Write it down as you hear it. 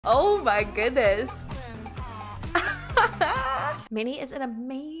Oh my goodness. Minnie is an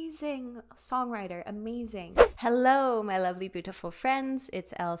amazing songwriter, amazing. Hello, my lovely, beautiful friends.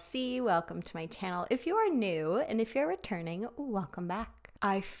 It's LC. Welcome to my channel. If you are new and if you're returning, welcome back.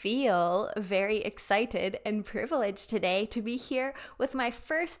 I feel very excited and privileged today to be here with my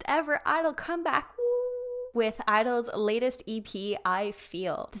first ever I-DLE comeback. With I-DLE's latest EP, I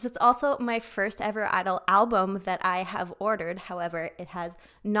Feel. This is also my first ever I-DLE album that I have ordered. However, it has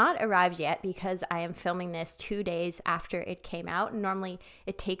not arrived yet because I am filming this 2 days after it came out. Normally,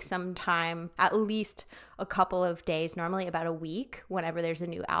 it takes some time, at least a couple of days, normally about a week, whenever there's a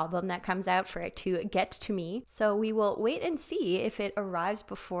new album that comes out for it to get to me. So we will wait and see if it arrives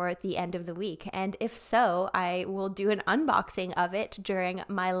before the end of the week. And if so, I will do an unboxing of it during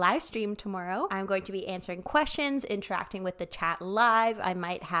my live stream tomorrow. I'm going to be answering questions, interacting with the chat live. I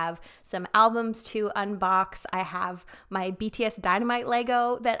might have some albums to unbox. I have my BTS Dynamite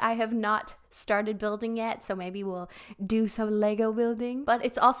Lego that I have not started building yet, so maybe we'll do some Lego building. But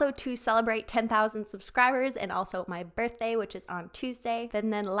it's also to celebrate 10,000 subscribers and also my birthday, which is on Tuesday.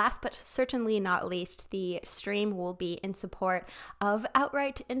 Then last but certainly not least, the stream will be in support of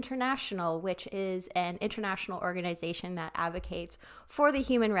Outright International, which is an international organization that advocates for the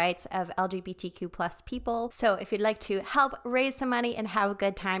human rights of LGBTQ+ people. So if you'd like to help raise some money and have a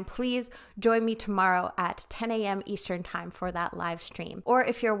good time, please join me tomorrow at 10 a.m. Eastern time for that live stream. Or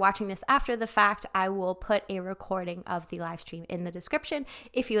if you're watching this after the fact, I will put a recording of the live stream in the description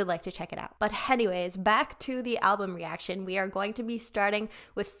if you would like to check it out. But anyways, back to the album reaction. We are going to be starting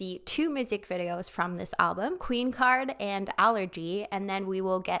with the 2 music videos from this album, Queencard and Allergy, and then we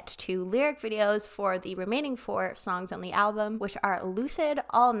will get to lyric videos for the remaining 4 songs on the album, which are Lucid,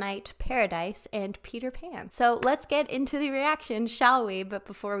 All Night, Paradise, and Peter Pan. So let's get into the reaction, shall we? But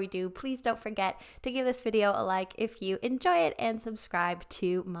before we do, please don't forget to give this video a like if you enjoy it and subscribe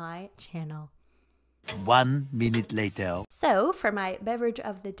to my channel. 1 minute later. So for my beverage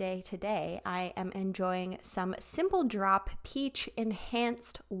of the day today, I am enjoying some Simple Drop Peach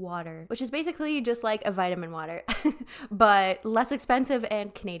Enhanced Water, which is basically just like a vitamin water, but less expensive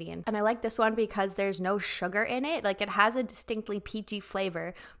and Canadian. And I like this one because there's no sugar in it. Like, it has a distinctly peachy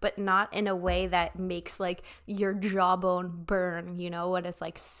flavor, but not in a way that makes like your jawbone burn, you know, when it's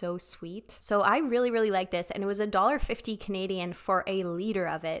like so sweet. So I really, really like this, and it was $1.50 Canadian for a liter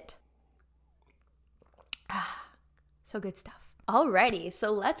of it. So good stuff. Alrighty, so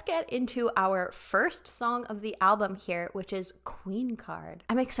let's get into our first song of the album here, which is Queencard.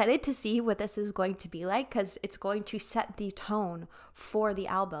 I'm excited to see what this is going to be like because it's going to set the tone for the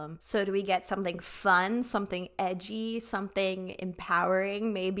album. So do we get something fun, something edgy, something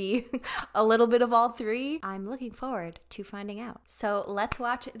empowering, maybe a little bit of all 3? I'm looking forward to finding out. So let's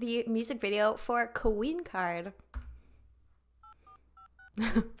watch the music video for Queencard.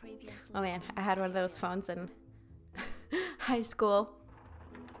 Oh man, I had one of those phones in high school.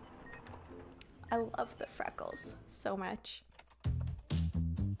 I love the freckles so much.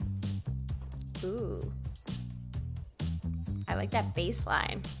 Ooh. I like that bass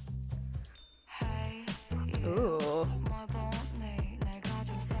line. Ooh.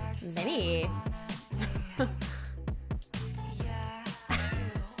 Minnie.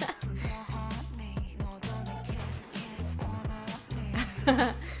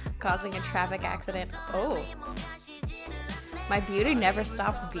 Causing a traffic accident. Oh. My beauty never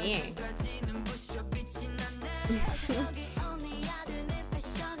stops being.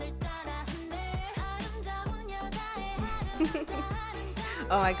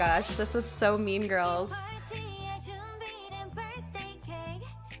 Oh my gosh, this is so Mean Girls.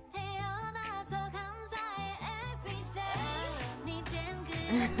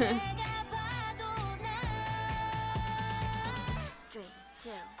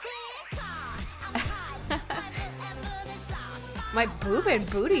 My boob and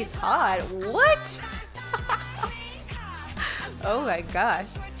booty's hot. What? Oh my gosh.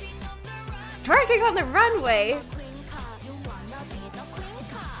 Twerking on the runway.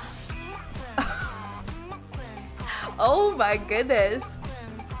 Oh my goodness.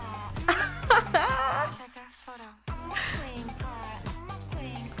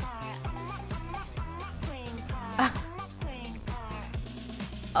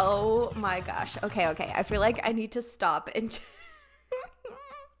 Oh my gosh. Okay. I feel like I need to stop and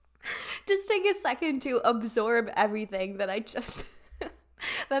just take a second to absorb everything that I just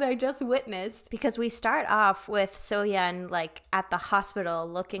witnessed, because we start off with Soyeon like at the hospital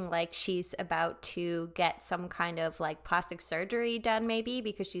looking like she's about to get some kind of like plastic surgery done, maybe,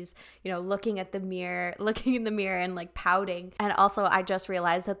 because she's, you know, looking in the mirror and like pouting. And also I just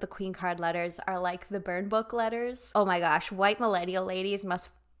realized that the Queencard letters are like the burn book letters. Oh my gosh, white millennial ladies must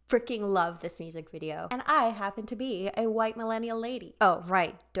freaking love this music video. And I happen to be a white millennial lady. Oh,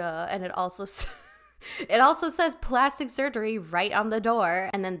 right, duh. And it also says plastic surgery right on the door.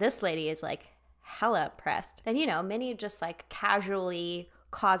 And then this lady is like hella impressed. Then, you know, Minnie just like casually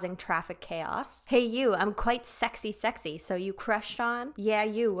causing traffic chaos. Hey you, I'm quite sexy, so you crushed on? Yeah,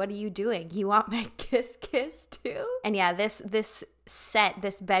 you, what are you doing? You want my kiss too? And yeah, this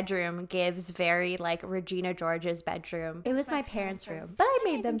bedroom gives very like Regina George's bedroom. It was my parents' room, but I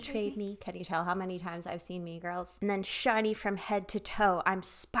made them trade me. Can you tell how many times I've seen Mean Girls? And then shiny from head to toe, I'm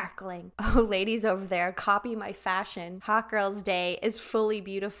sparkling. Oh, ladies over there, copy my fashion. Hot Girls Day is fully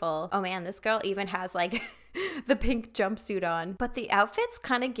beautiful. Oh man, this girl even has like the pink jumpsuit on. But the outfits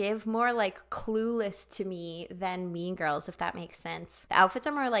kind of give more like Clueless to me than Mean Girls, if that makes sense. The outfits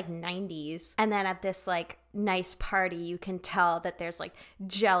are more like 90s. And then at this like nice party, you can tell that there's like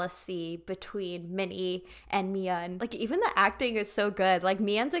jealousy between Minnie and Mian. Like even the acting is so good. Like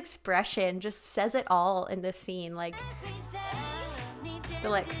Mian's expression just says it all in this scene. Like they're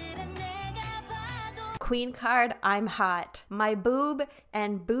like, Queencard, I'm hot. My boob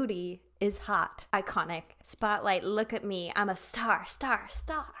and booty is hot. Iconic. Spotlight, look at me. I'm a star.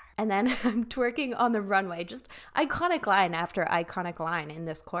 And then I'm twerking on the runway. Just iconic line after iconic line in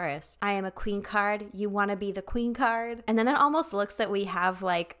this chorus. I am a queen card. You want to be the queen card? And then it almost looks that we have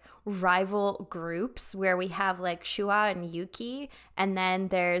like rival groups where we have like Shua and Yuki, and then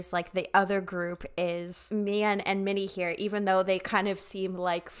there's like the other group is Mian and Minnie here, even though they kind of seem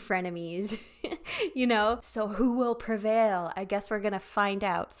like frenemies, you know? So who will prevail? I guess we're gonna find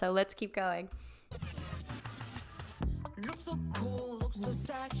out. So let's keep going. Look so cool, look so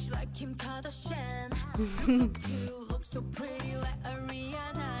sexy like Kim Kardashian. Look so cute, look so pretty like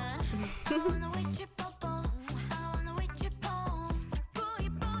Ariana. I wanna wait you bubble. I wanna wait you bubble.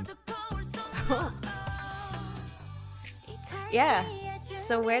 Yeah.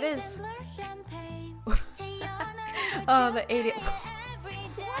 So where does oh, the 80.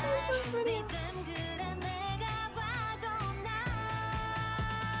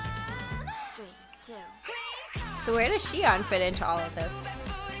 So where does Xion fit into all of this?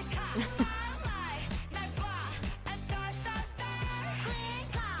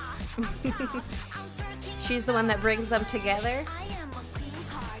 She's the one that brings them together.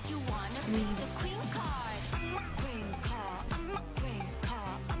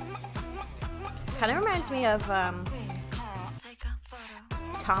 Kind of reminds me of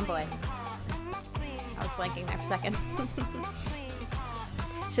Tomboy. I was blanking there for a second.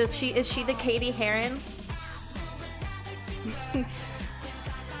 So is she the Katie Heron?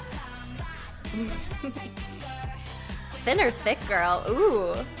 Thin or thick girl?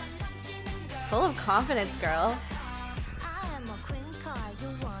 Ooh. Full of confidence girl. I am a queen card. You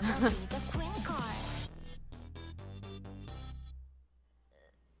wanna be the queen card.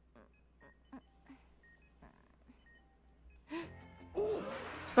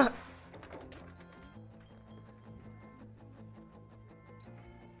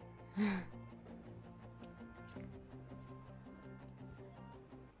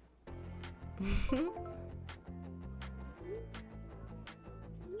 You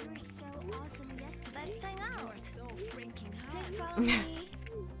were so awesome yesterday. Let's hang out. You are so freaking hot. Please follow me.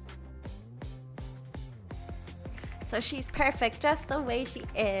 So she's perfect just the way she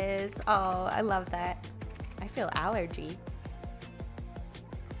is. Oh, I love that. I feel allergy.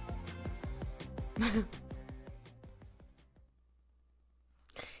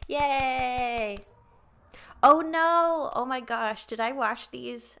 Yay! Oh no! Oh my gosh, did I watch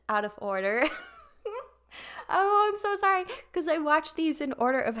these out of order? Oh, I'm so sorry, because I watched these in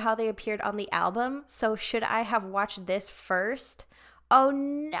order of how they appeared on the album. So should I have watched this first? Oh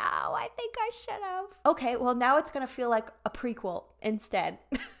no, I think I should have. Okay, well now it's gonna feel like a prequel instead.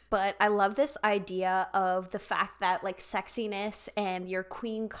 But I love this idea of the fact that like sexiness and your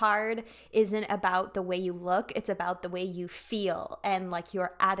queen card isn't about the way you look, it's about the way you feel and like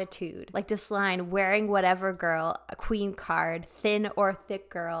your attitude. Like this line, wearing whatever girl, a queen card, thin or thick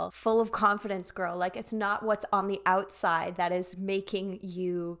girl, full of confidence girl. Like it's not what's on the outside that is making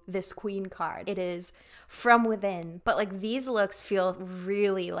you this queen card. It is from within. But like these looks feel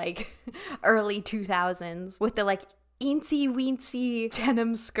really like early 2000s with the like eensy weensy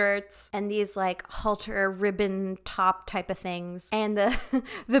denim skirts and these like halter ribbon top type of things and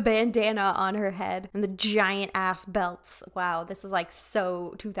the bandana on her head and the giant ass belts. Wow, this is like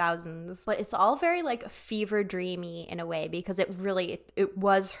so 2000s, but it's all very like fever dreamy in a way because it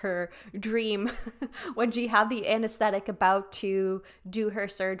was her dream when she had the anesthetic about to do her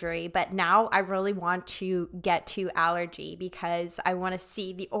surgery. But now I really want to get to Allergy because I want to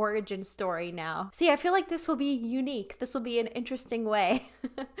see the origin story now. See, I feel like this will be unique. think this will be an interesting way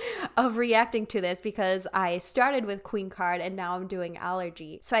of reacting to this, because I started with Queencard and now I'm doing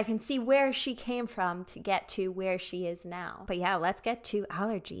Allergy. So I can see where she came from to get to where she is now. But yeah, let's get to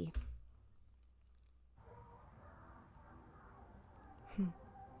Allergy.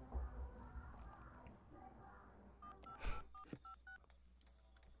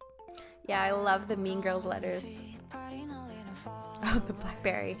 Yeah, I love the Mean Girls letters. Oh, the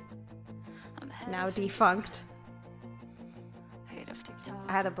Blackberry. Now defunct.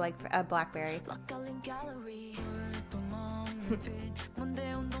 I had a Blackberry.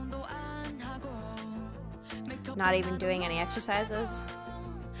 Not even doing any exercises.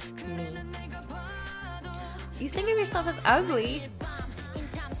 Me. You think of yourself as ugly.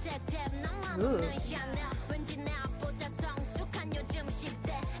 Ooh.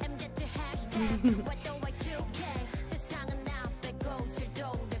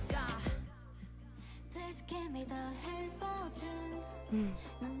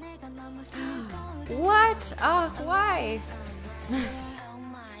 What? Oh, why?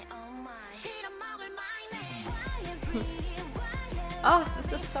 Oh,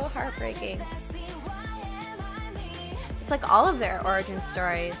 this is so heartbreaking. It's like all of their origin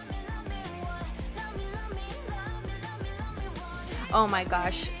stories. Oh my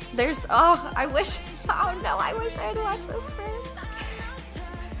gosh. There's, oh, I wish, oh no, I wish I had watched this first.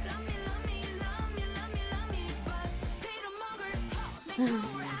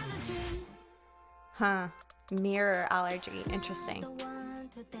 Huh. Mirror allergy. Interesting.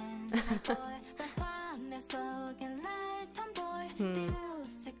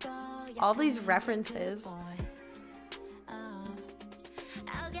 All these references.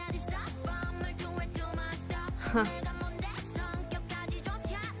 Huh.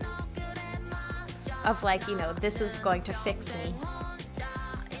 Of like, you know, this is going to fix me.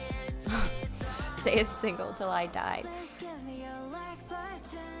 Stay single till I die.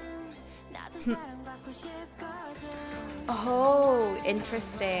 Oh,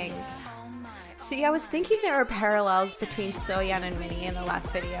 interesting. See, I was thinking there were parallels between Soyeon and Minnie in the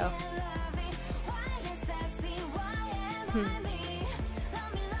last video.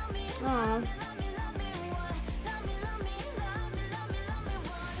 Aww.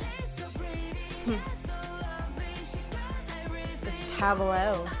 This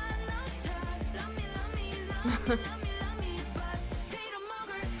tableau.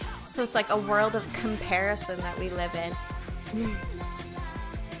 So it's like a world of comparison that we live in.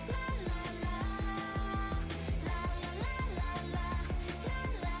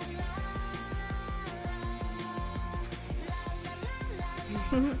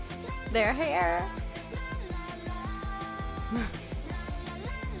 Their hair.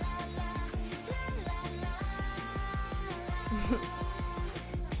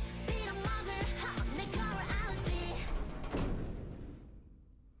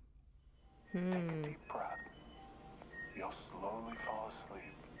 Deep breath. You'll slowly fall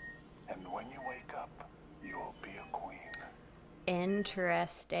asleep, and when you wake up, you will be a queen.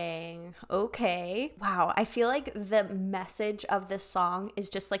 Interesting. Okay. Wow. I feel like the message of this song is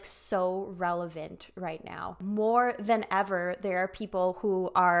just like so relevant right now. More than ever, there are people who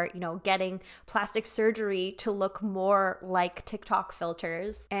are, you know, getting plastic surgery to look more like TikTok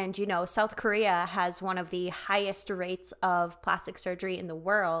filters. And, you know, South Korea has one of the highest rates of plastic surgery in the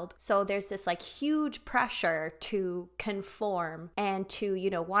world. So there's this like huge pressure to conform and to,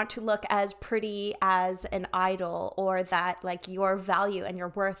 you know, want to look as pretty as an idol, or that like your value and your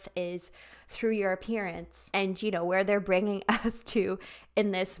worth is through your appearance. And, you know, where they're bringing us to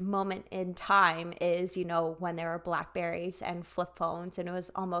in this moment in time is, you know, when there were Blackberries and flip phones, and it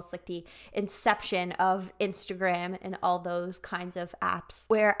was almost like the inception of Instagram and all those kinds of apps,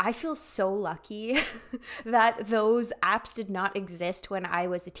 where I feel so lucky that those apps did not exist when I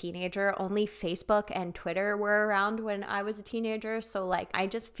was a teenager. Only Facebook and Twitter were around when I was a teenager. So like, I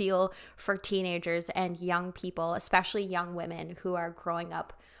just feel for teenagers and young people, especially young women who are growing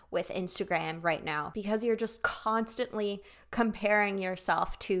up with Instagram right now, because you're just constantly comparing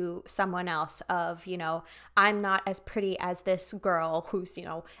yourself to someone else of, you know, I'm not as pretty as this girl who's, you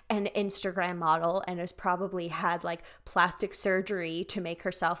know, an Instagram model and has probably had like plastic surgery to make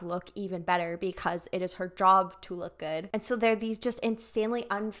herself look even better because it is her job to look good. And so there are these just insanely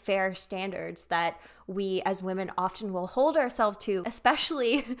unfair standards that we as women often will hold ourselves to,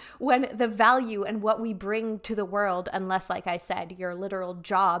 especially when the value and what we bring to the world, unless, like I said, your literal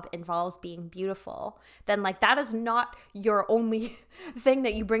job involves being beautiful, then like that is not your your only thing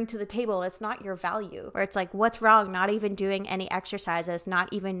that you bring to the table. It's not your value. Or it's like, what's wrong? Not even doing any exercises, not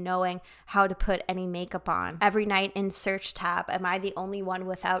even knowing how to put any makeup on. Every night in search tab, am I the only one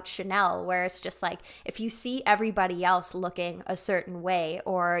without Chanel? Where it's just like, if you see everybody else looking a certain way,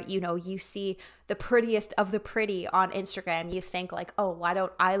 or, you know, you see the prettiest of the pretty on Instagram, you think like, oh, why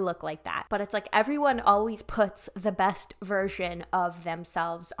don't I look like that? But it's like everyone always puts the best version of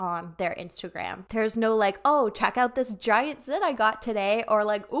themselves on their Instagram. There's no like, oh, check out this giant zit I got today, or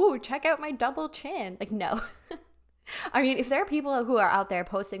like, ooh, check out my double chin. Like, no. I mean, if there are people who are out there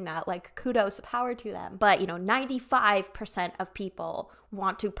posting that, like, kudos, power to them. But, you know, 95% of people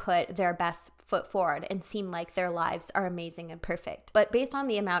want to put their best foot forward and seem like their lives are amazing and perfect. But based on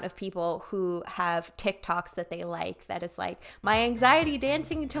the amount of people who have TikToks that they like, that is like, my anxiety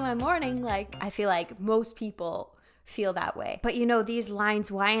dancing into my morning, like, I feel like most people feel that way. But you know, these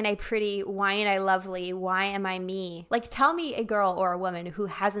lines, why ain't I pretty? Why ain't I lovely? Why am I me? Like, tell me a girl or a woman who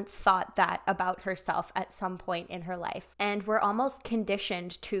hasn't thought that about herself at some point in her life. And we're almost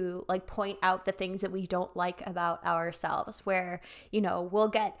conditioned to like point out the things that we don't like about ourselves, where, you know, we'll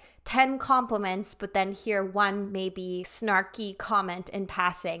get 10 compliments, but then hear one maybe snarky comment in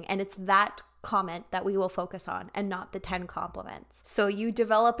passing, and it's that comment that we will focus on and not the 10 compliments. So you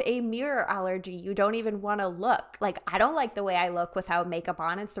develop a mirror allergy. You don't even want to look. Like, I don't like the way I look without makeup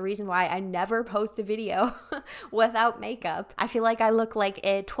on. It's the reason why I never post a video without makeup. I feel like I look like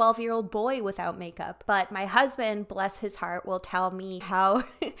a 12-year-old boy without makeup. But my husband, bless his heart, will tell me how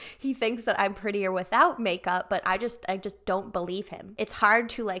he thinks that I'm prettier without makeup, but I just don't believe him. It's hard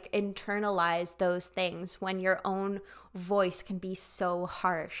to like internalize those things when your own voice can be so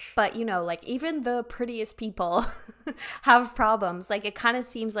harsh. But you know, like, even the prettiest people have problems. Like, it kind of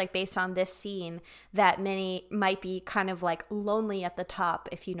seems like, based on this scene, that Minnie might be kind of like lonely at the top,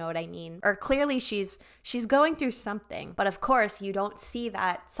 if you know what I mean. Or clearly she's going through something. But of course you don't see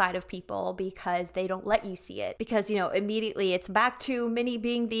that side of people because they don't let you see it. Because, you know, immediately it's back to Minnie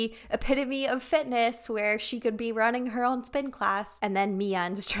being the epitome of fitness, where she could be running her own spin class, and then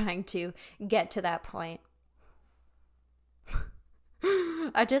Miyeon's trying to get to that point.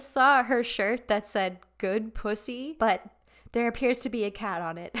 I just saw her shirt that said "good pussy," but there appears to be a cat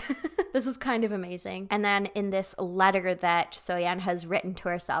on it. This is kind of amazing. And then in this letter that Soyeon has written to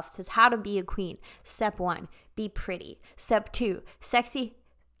herself, it says, how to be a queen. Step 1, be pretty. Step 2, sexy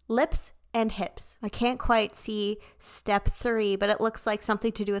lips and hips. I can't quite see step 3, but it looks like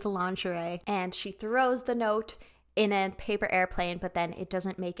something to do with lingerie. And she throws the note in a paper airplane, but then it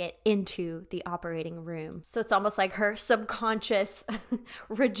doesn't make it into the operating room. So it's almost like her subconscious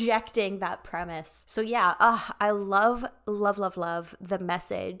rejecting that premise. So yeah, I love the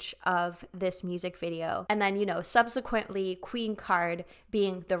message of this music video. And then, you know, subsequently Queencard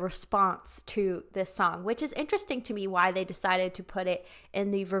being the response to this song, which is interesting to me why they decided to put it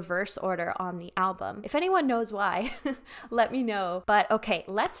in the reverse order on the album. If anyone knows why, let me know. But okay,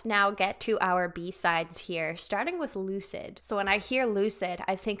 let's now get to our B-sides here, starting with Lucid. So when I hear Lucid,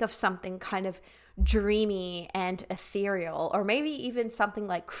 I think of something kind of dreamy and ethereal, or maybe even something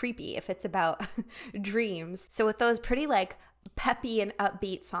like creepy if it's about dreams. So with those pretty like peppy and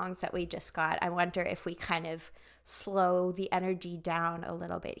upbeat songs that we just got, I wonder if we kind of slow the energy down a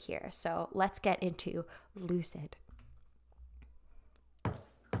little bit here. So let's get into Lucid.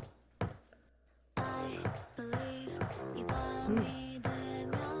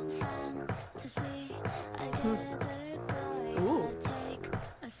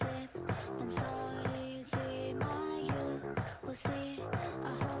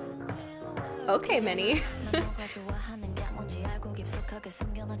 Okay, Minnie.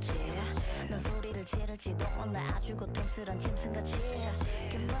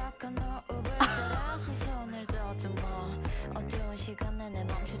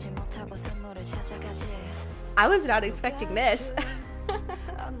 I was not expecting this.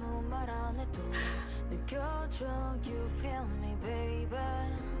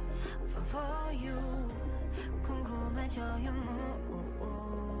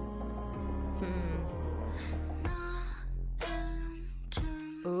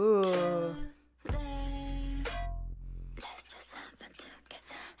 Ooh.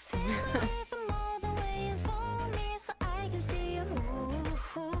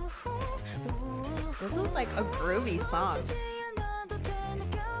 This is like a groovy song.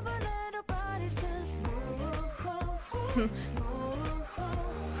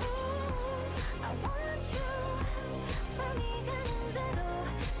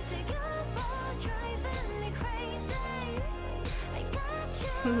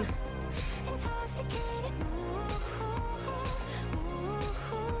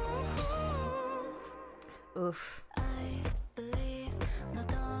 Oof.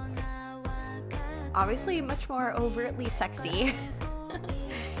 Obviously much more overtly sexy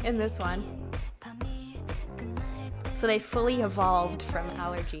in this one. So they fully evolved from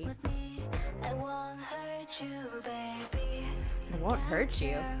Allergy. It won't hurt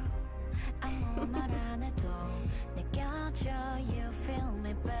you.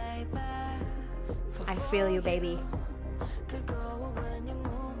 I feel you, baby.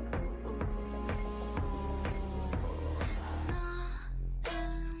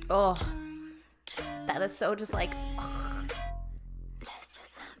 Oh, that is so just like, oh.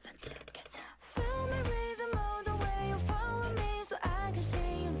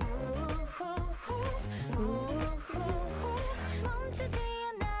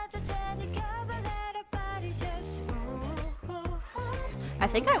 I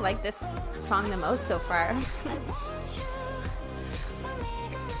think I like this song the most so far.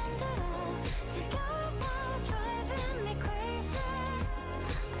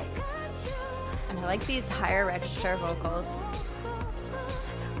 And I like these higher register vocals.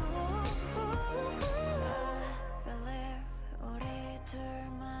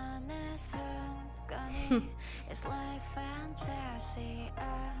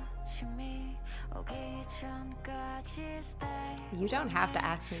 You don't have to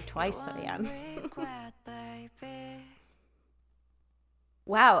ask me twice, Soyeon.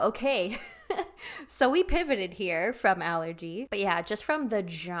 Wow, okay. So we pivoted here from Allergy, but yeah, just from the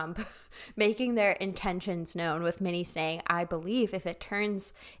jump, making their intentions known with Minnie saying, I believe if it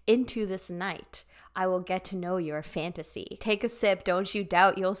turns into this night, I will get to know your fantasy. Take a sip, don't you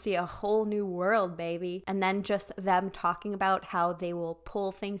doubt, you'll see a whole new world, baby. And then just them talking about how they will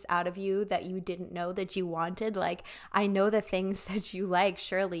pull things out of you that you didn't know that you wanted. Like, I know the things that you like,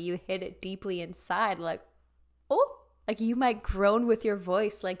 surely you hid it deeply inside. Like, oh, like you might groan with your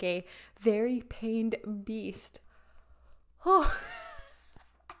voice like a very pained beast. Oh.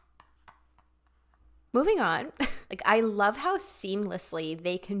 Moving on, like I love how seamlessly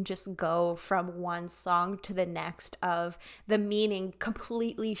they can just go from one song to the next of the meaning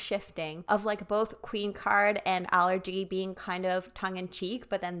completely shifting, of like both Queencard and Allergy being kind of tongue-in-cheek,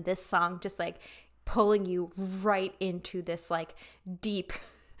 but then this song just like pulling you right into this like deep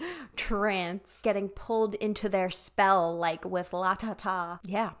trance, getting pulled into their spell like with La Ta Ta.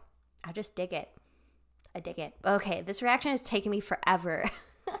 Yeah, I just dig it. I dig it. Okay, this reaction is taking me forever.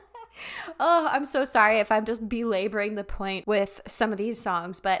 Oh, I'm so sorry if I'm just belaboring the point with some of these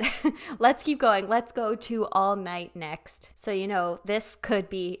songs, but let's keep going. Let's go to All Night next. So, you know, this could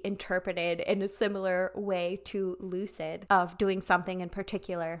be interpreted in a similar way to Lucid, of doing something in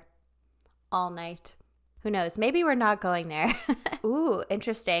particular all night. Who knows? Maybe we're not going there. Ooh,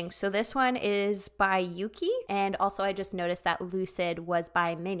 interesting. So this one is by Yuki. And also I just noticed that Lucid was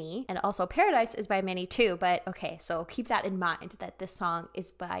by Minnie. And also Paradise is by Minnie too. But okay, so keep that in mind that this song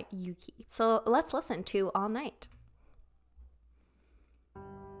is by Yuki. So let's listen to All Night.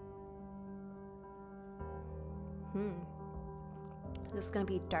 Is this gonna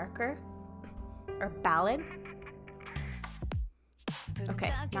be darker? Or ballad?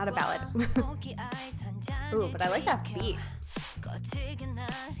 Okay, not a ballad. Ooh, but I like that beat.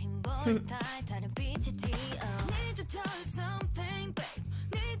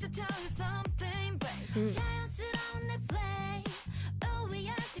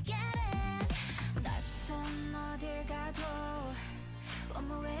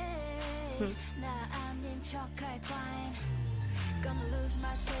 Gonna lose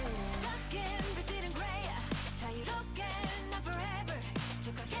myself. Stuck in repeating gray. 자유롭게 not forever.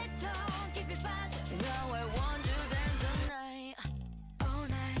 Keep it buzzing. Now I want to dance all night. All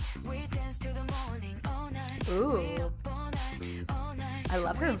night. We dance to the morning. All night. Ooh. All night. I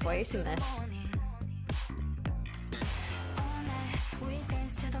love her voice in this.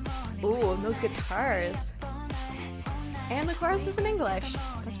 Ooh, and those guitars. And the chorus is in English.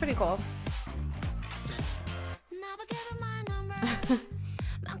 That's pretty cool.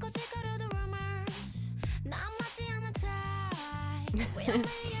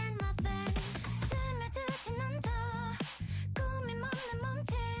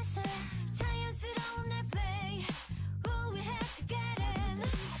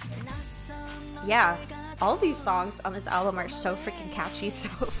 Yeah, all these songs on this album are so freaking catchy so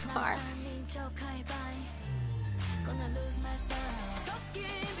far.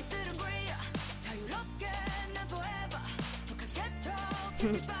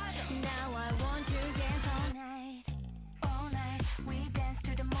 Now I want to dance all night. All night, we dance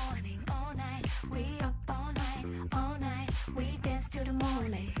to the morning. All night, we up all night. All night, we dance to the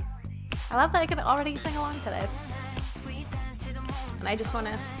morning. I love that I can already sing along to this. And I just want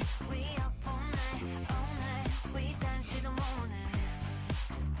to...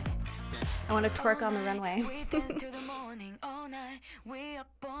 I want to twerk on the runway. We dance till the morning, all night. We up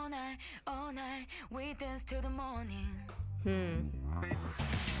all night, all night. We dance till the morning.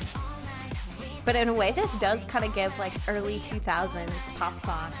 But in a way, this does kind of give like early 2000s pop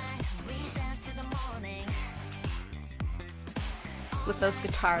song. We dance till the morning. With those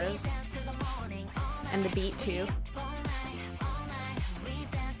guitars Dance till the morning. and the beat too. We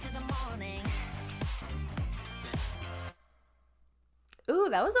dance till the morning. Ooh,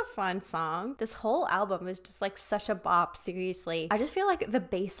 that was a fun song. This whole album is just like such a bop, seriously. I just feel like the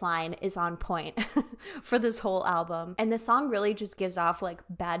bass line is on point for this whole album. And the song really just gives off like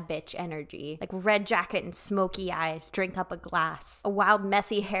bad bitch energy. Like red jacket and smoky eyes, drink up a glass. A wild,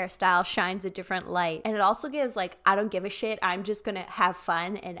 messy hairstyle shines a different light. And it also gives like, I don't give a shit, I'm just gonna have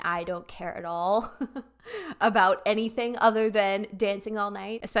fun and I don't care at all. About anything other than dancing all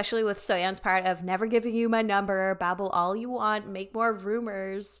night, especially with Soyeon's part of never giving you my number, babble all you want, make more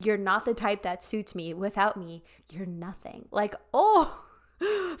rumors. You're not the type that suits me. Without me, you're nothing. Like, oh,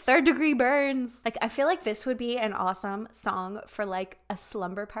 third degree burns. Like, I feel like this would be an awesome song for like a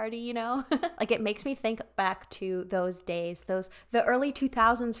slumber party, you know? Like, it makes me think back to those days. The early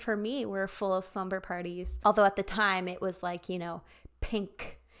 2000s for me were full of slumber parties. Although at the time it was like, you know,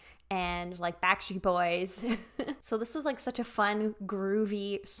 Pink and like Backstreet Boys. So this was like such a fun,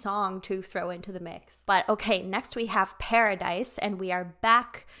 groovy song to throw into the mix. But okay, next we have Paradise, and we are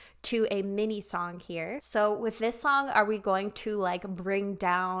back to a mini song here. So with this song, are we going to like bring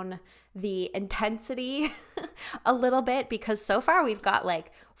down the intensity a little bit? Because so far we've got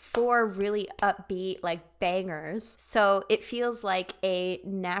like 4 really upbeat like bangers. So it feels like a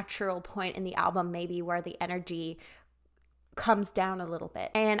natural point in the album maybe where the energy comes down a little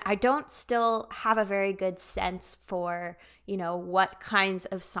bit. And I don't still have a very good sense for, you know, what kinds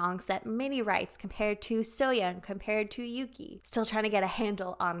of songs that Minnie writes compared to Soyeon, compared to Yuki. Still trying to get a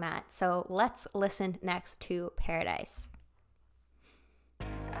handle on that. So let's listen next to Paradise.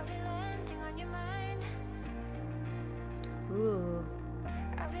 I'll be landing on your mind. Ooh.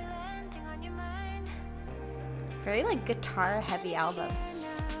 I'll be landing on your mind. Very like guitar heavy album.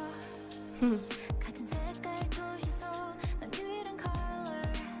 같은 색깔 도시소 난 그런 color.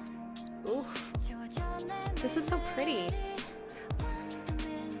 Ooh. 지워져 내 This is so pretty. I'm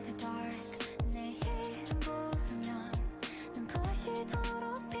in the dark. 내 이름 부르면 눈부시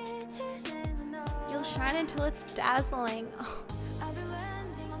더럽히지 내 눈으로. You'll shine until it's dazzling. Oh. I'll be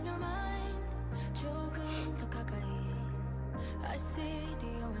landing on your mind. 조금 더 가까이. I see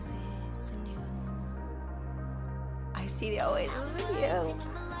the oasis in you. I see the always with you.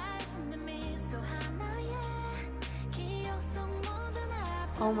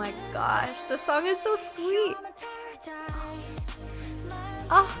 Oh my gosh, the song is so sweet.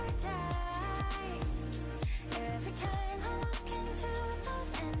 Oh.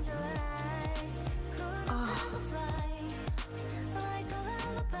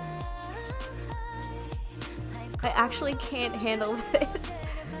 I actually can't handle this.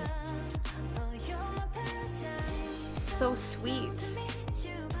 So sweet.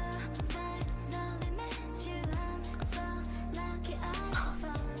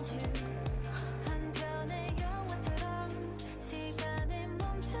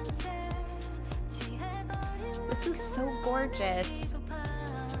 This is so gorgeous.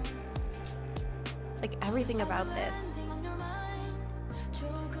 Like everything about this.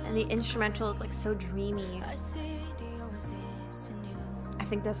 And the instrumental is like so dreamy. I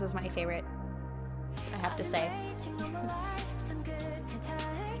think this is my favorite, I have to say.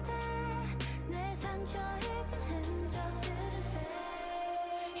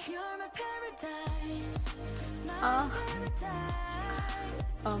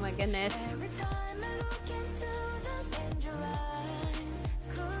 Oh my goodness.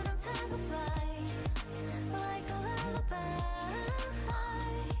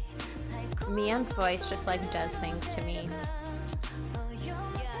 Mian's voice just like does things to me.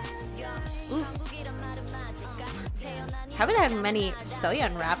 Ooh. Haven't had many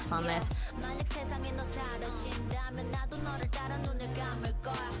Soyeon raps on this.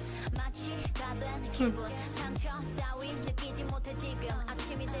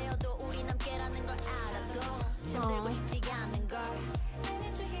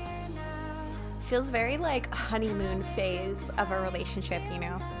 Feels very like honeymoon phase of a relationship, you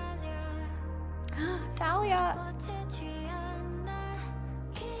know? Talia!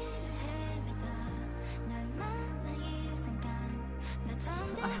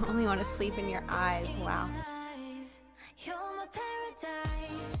 I only want to sleep in your eyes. Wow.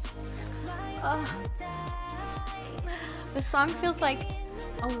 This song feels like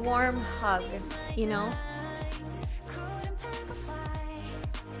a warm hug, you know?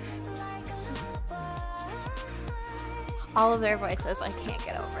 All of their voices, I can't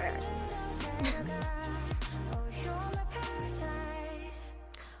get over it.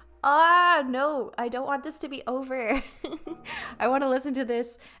 Ah, no, I don't want this to be over. I want to listen to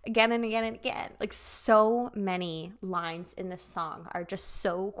this again and again and again. Like, so many lines in this song are just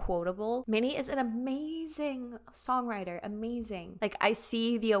so quotable. Minnie is an amazing songwriter, amazing. Like, I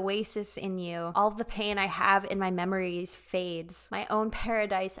see the oasis in you. All the pain I have in my memories fades. My own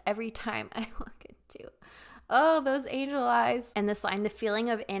paradise every time I look at you. Oh, those angel eyes. And this line, the feeling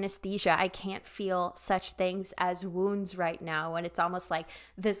of anesthesia. I can't feel such things as wounds right now. And it's almost like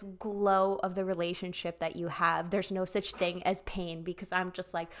this glow of the relationship that you have. There's no such thing as pain because I'm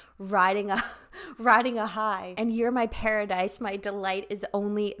just like riding a high. And you're my paradise. My delight is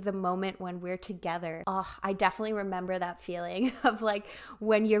only the moment when we're together. Oh, I definitely remember that feeling of like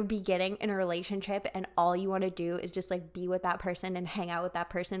when you're beginning in a relationship and all you want to do is just like be with that person and hang out with that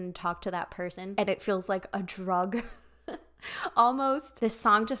person and talk to that person. And it feels like a drug almost. This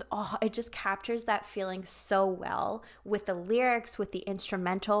song just, oh, it just captures that feeling so well with the lyrics, with the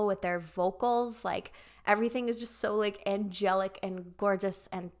instrumental, with their vocals. Like everything is just so like angelic and gorgeous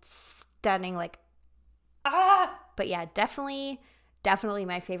and stunning. Like, ah! But yeah, definitely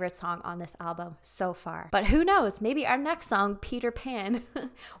my favorite song on this album so far. But who knows, maybe our next song, Peter Pan,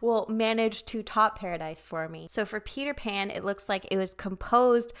 will manage to top Paradise for me. So for Peter Pan, it looks like it was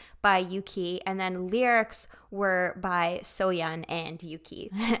composed by Yuki and then lyrics were by Soyeon and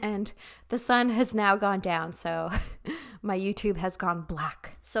Yuki. And the sun has now gone down, so my YouTube has gone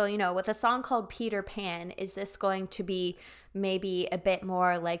black. So, you know, with a song called Peter Pan, is this going to be maybe a bit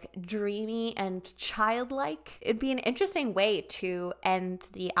more like dreamy and childlike? It'd be an interesting way to end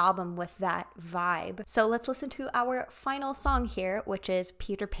the album with that vibe. So let's listen to our final song here, which is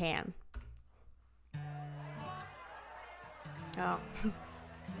Peter Pan. Oh,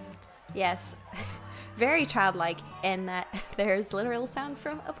 yes, very childlike in that there's literal sounds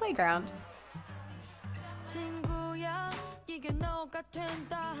from a playground. 친구야, 이게 너가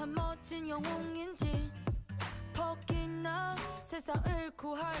된다 한 멋진 영웅인지 포기나 세상을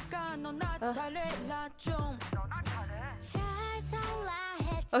구할까 너 나 잘해라 좀 잘 살라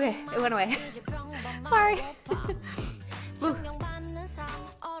했지 Okay, it went away. Sorry. 존경받는 삶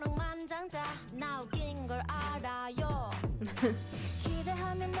어루만장자 나 웃긴 걸 알아요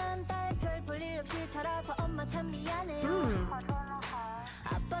기대하면 난 딸 별 볼일 없이 자라서 엄마 참 미안해요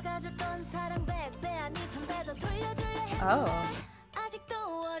아빠가 줬던 사랑 100배 아니 1000배도 돌려줄래 했는데 아직도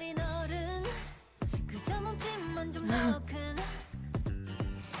어린 어른 그저 몸짓만 좀 더 큰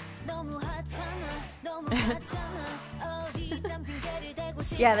너무 핫잖아 너무 핫잖아 어리단 핑계를 대고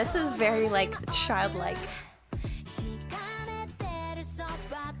싶어 Yeah, this is very like childlike. 시간에 때를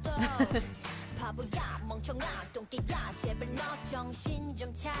써봐도 바보야 멍청아 똥개야 제발 너 정신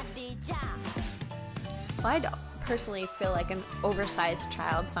좀 차리자 Well, I don't personally feel like an oversized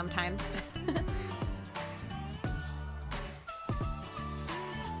child sometimes.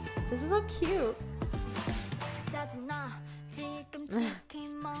 This is so cute. 짜증나 지금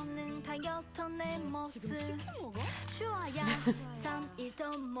치킨 먹는 다이어트 내 모습 슈아야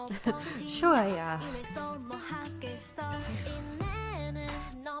 3일도 못 버티냐 슈아야. 이래서 뭐 하겠어 이내는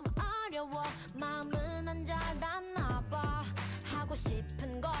너무 어려워 마음은 안 자랐나 봐 하고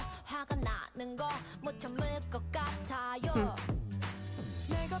싶은 거 화가 나는 거 못 참을 것 같아요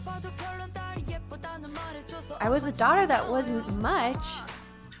내가 봐도 별론 딸이 예쁘다는 말해줘서 I was a daughter that wasn't much.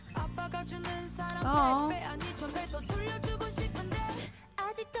 아빠가 주는 사랑 Aw. 100배 아니 1000배도 돌려주고 싶은데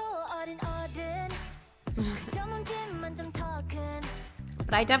아직도 어린 어른 그저 문제만 좀 더 큰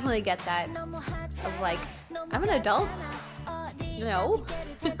But I definitely get that 너무 of like, I'm an adult. No.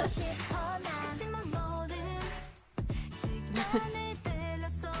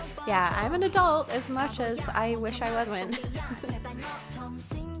 Yeah, I'm an adult as much as I wish I wasn't.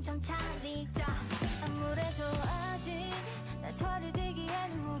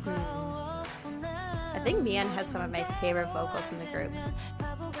 I think Mian has some of my favorite vocals in the group.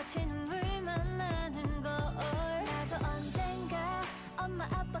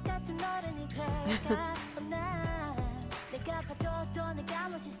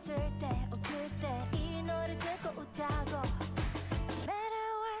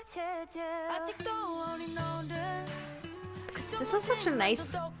 This is such a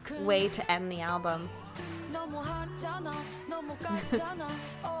nice way to end the album.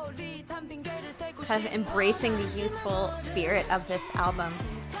 Kind of embracing the youthful spirit of this album.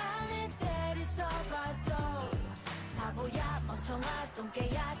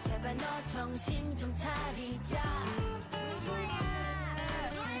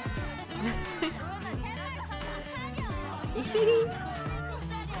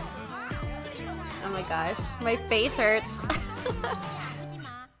 Oh my my gosh, my face hurts.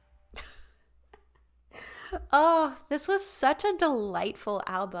 Oh, this was such a delightful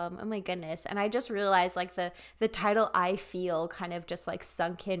album. Oh my goodness. And I just realized like the title I Feel kind of just like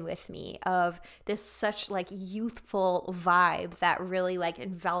sunk in with me of this such like youthful vibe that really like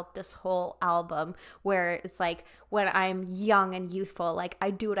enveloped this whole album, where it's like when I'm young and youthful, like I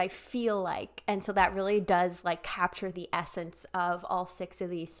do what I feel like. And so that really does like capture the essence of all 6 of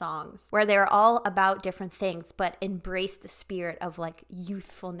these songs, where they're all about different things, but embrace the spirit of like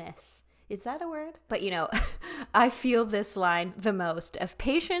youthfulness. Is that a word? But you know, I feel this line the most of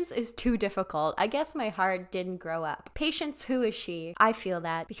patience is too difficult. I guess my heart didn't grow up. Patience, who is she? I feel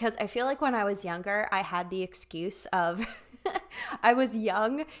that because I feel like when I was younger, I had the excuse of I was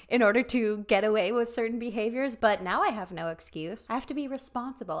young in order to get away with certain behaviors, but now I have no excuse. I have to be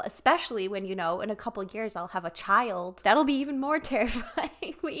responsible, especially when, you know, in a couple of years I'll have a child. That'll be even more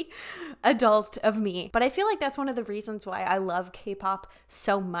terrifyingly adult of me. But I feel like that's one of the reasons why I love K-pop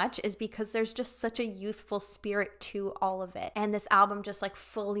so much, is because there's just such a youthful spirit to all of it. And this album just like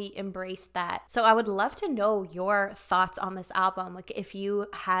fully embraced that. So I would love to know your thoughts on this album, like if you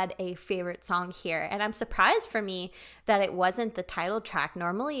had a favorite song here. And I'm surprised for me that it wasn't the title track.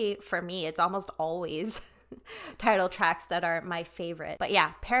 Normally for me, it's almost always title tracks that are my favorite. But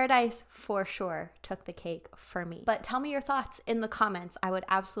yeah, Paradise for sure took the cake for me. But tell me your thoughts in the comments. I would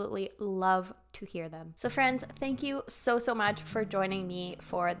absolutely love to hear them. So friends, thank you so much for joining me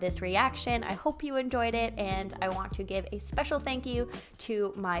for this reaction. I hope you enjoyed it, and I want to give a special thank you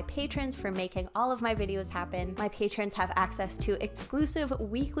to my patrons for making all of my videos happen. My patrons have access to exclusive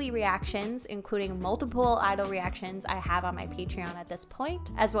weekly reactions, including multiple idol reactions I have on my Patreon at this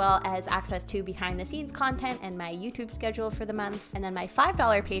point, as well as access to behind the scenes content and my YouTube schedule for the month. And then my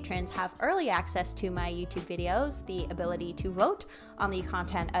 $5 patrons have early access to my YouTube videos, the ability to vote on the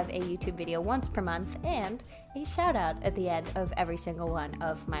content of a YouTube video once per month, and a shout out at the end of every single one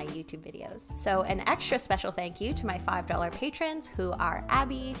of my YouTube videos. So an extra special thank you to my $5 patrons, who are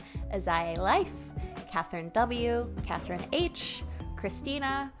Abby, Azaye Life, Catherine W, Catherine H,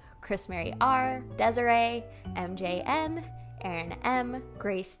 Christina, Chris Mary R, Desiree, MJN, Aaron M,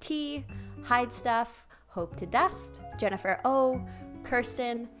 Grace T, Hide Stuff, Hope to Dust, Jennifer O,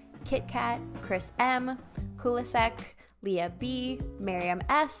 Kirsten, Kit Kat, Chris M, Kulisek, Leah B, Miriam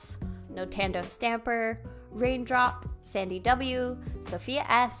S, Notando Stamper, Raindrop, Sandy W, Sophia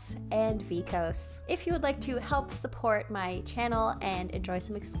S, and Vicos. If you would like to help support my channel and enjoy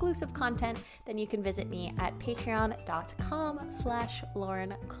some exclusive content, then you can visit me at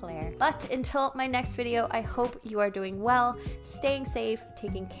patreon.com/laurenclaire. But until my next video, I hope you are doing well, staying safe,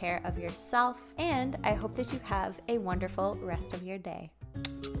 taking care of yourself, and I hope that you have a wonderful rest of your day.